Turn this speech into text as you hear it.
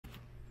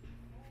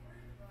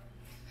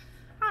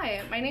Hi,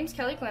 my name's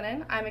Kelly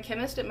Glennon. I'm a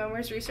chemist at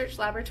Momar's Research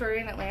Laboratory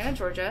in Atlanta,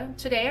 Georgia.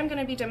 Today I'm going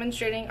to be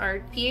demonstrating our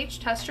pH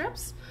test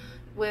strips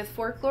with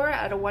 4-chlor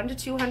at a 1 to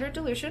 200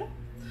 dilution.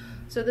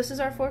 So this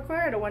is our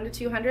 4-chlor at a 1 to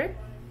 200,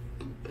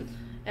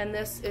 and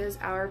this is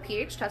our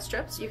pH test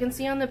strips. You can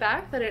see on the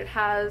back that it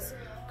has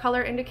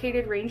color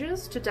indicated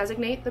ranges to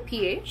designate the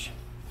pH.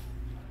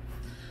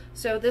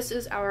 So this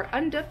is our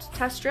undipped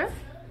test strip.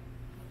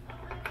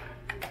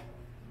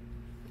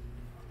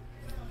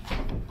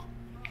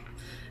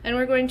 And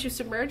we're going to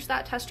submerge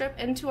that test strip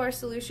into our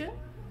solution.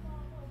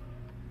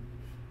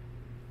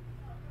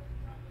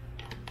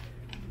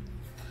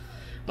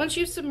 Once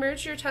you've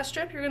submerged your test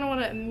strip, you're going to want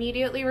to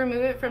immediately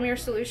remove it from your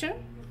solution.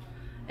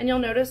 And you'll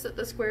notice that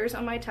the squares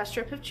on my test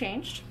strip have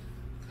changed.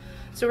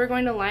 So we're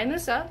going to line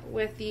this up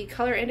with the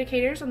color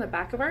indicators on the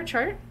back of our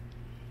chart.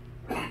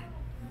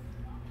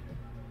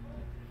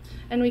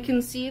 And we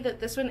can see that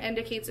this one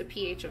indicates a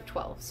pH of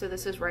 12, so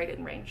this is right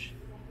in range.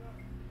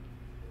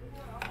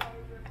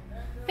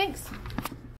 Thanks.